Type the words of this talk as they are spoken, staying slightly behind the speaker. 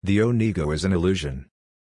The own ego is an illusion.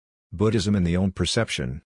 Buddhism and the own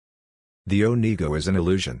perception. The own ego is an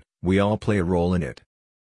illusion, we all play a role in it.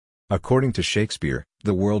 According to Shakespeare,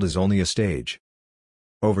 the world is only a stage.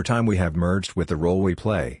 Over time we have merged with the role we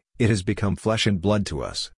play, it has become flesh and blood to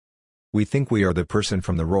us. We think we are the person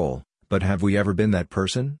from the role, but have we ever been that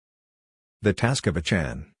person? The task of a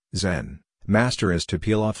Chan, Zen, master is to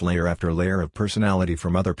peel off layer after layer of personality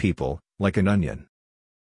from other people, like an onion.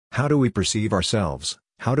 How do we perceive ourselves?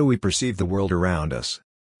 How do we perceive the world around us?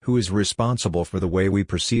 Who is responsible for the way we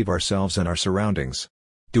perceive ourselves and our surroundings?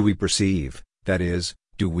 Do we perceive, that is,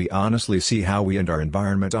 do we honestly see how we and our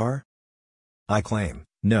environment are? I claim,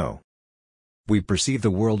 no. We perceive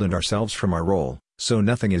the world and ourselves from our role, so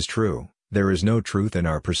nothing is true, there is no truth in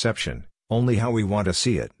our perception, only how we want to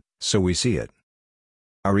see it, so we see it.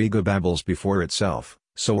 Our ego babbles before itself,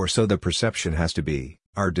 so the perception has to be,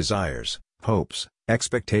 our desires, hopes,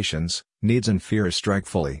 expectations, needs and fears strike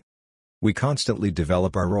fully. We constantly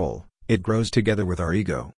develop our role, it grows together with our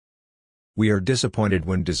ego. We are disappointed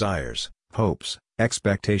when desires, hopes,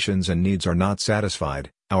 expectations and needs are not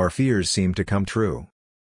satisfied, our fears seem to come true.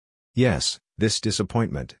 Yes, this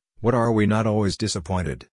disappointment, what are we not always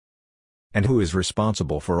disappointed? And who is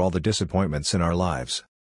responsible for all the disappointments in our lives?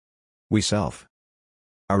 We self.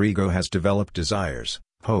 Our ego has developed desires,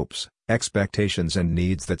 hopes, expectations and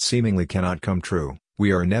needs that seemingly cannot come true.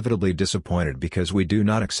 We are inevitably disappointed because we do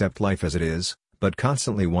not accept life as it is, but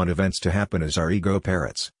constantly want events to happen as our ego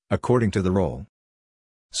parrots, according to the role.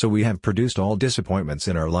 So we have produced all disappointments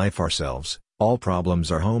in our life ourselves, all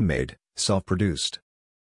problems are homemade, self-produced.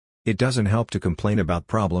 It doesn't help to complain about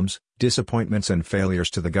problems, disappointments and failures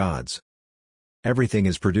to the gods. Everything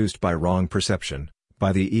is produced by wrong perception,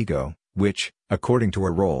 by the ego, which, according to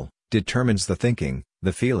a role, determines the thinking,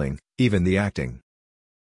 the feeling, even the acting.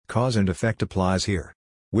 Cause and effect applies here.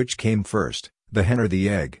 Which came first, the hen or the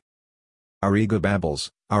egg? Our ego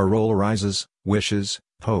babbles, our role arises, wishes,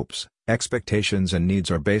 hopes, expectations and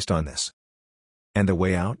needs are based on this. And the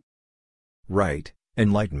way out? Right,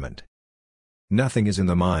 enlightenment. Nothing is in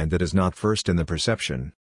the mind that is not first in the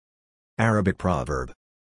perception. Arabic proverb.